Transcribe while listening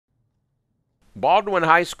Baldwin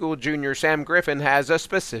High School junior Sam Griffin has a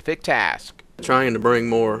specific task. Trying to bring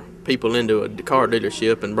more people into a car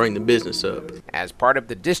dealership and bring the business up. As part of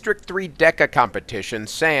the District 3 DECA competition,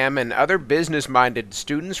 Sam and other business-minded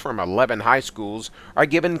students from 11 high schools are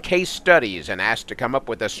given case studies and asked to come up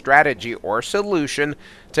with a strategy or solution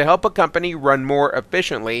to help a company run more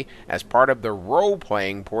efficiently as part of the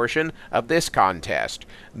role-playing portion of this contest.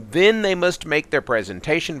 Then they must make their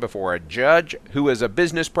presentation before a judge who is a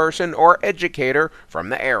business person or educator from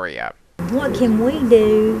the area. What can we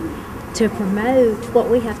do to promote what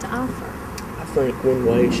we have to offer? I think one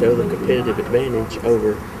way to show the competitive advantage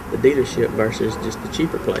over the dealership versus just the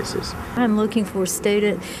cheaper places. I'm looking for a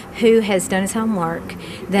student who has done his homework.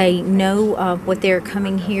 They know what they're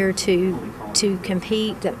coming here to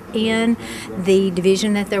compete in, the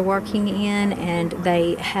division that they're working in, and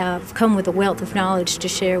they have come with a wealth of knowledge to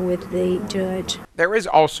share with the judge. There is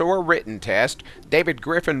also a written test. David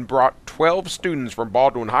Griffin brought 12 students from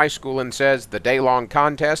Baldwin High School and says the day-long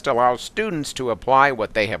contest allows students to apply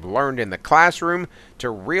what they have learned in the classroom to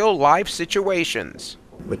real-life situations.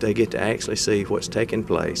 But they get to actually see what's taking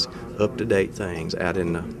place, up-to-date things out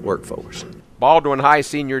in the workforce. Baldwin High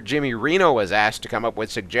senior Jimmy Reno was asked to come up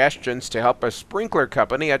with suggestions to help a sprinkler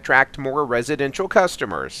company attract more residential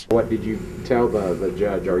customers. What did you tell the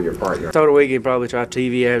judge or your partner? I told we could probably try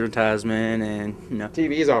TV advertisement and,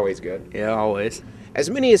 TV is always good. Yeah, always.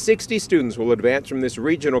 As many as 60 students will advance from this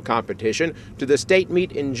regional competition to the state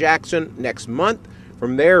meet in Jackson next month.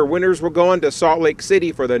 From there, winners will go on to Salt Lake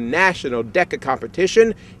City for the national DECA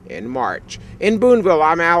competition in March. In Boonville,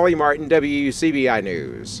 I'm Allie Martin, WCBI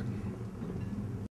News.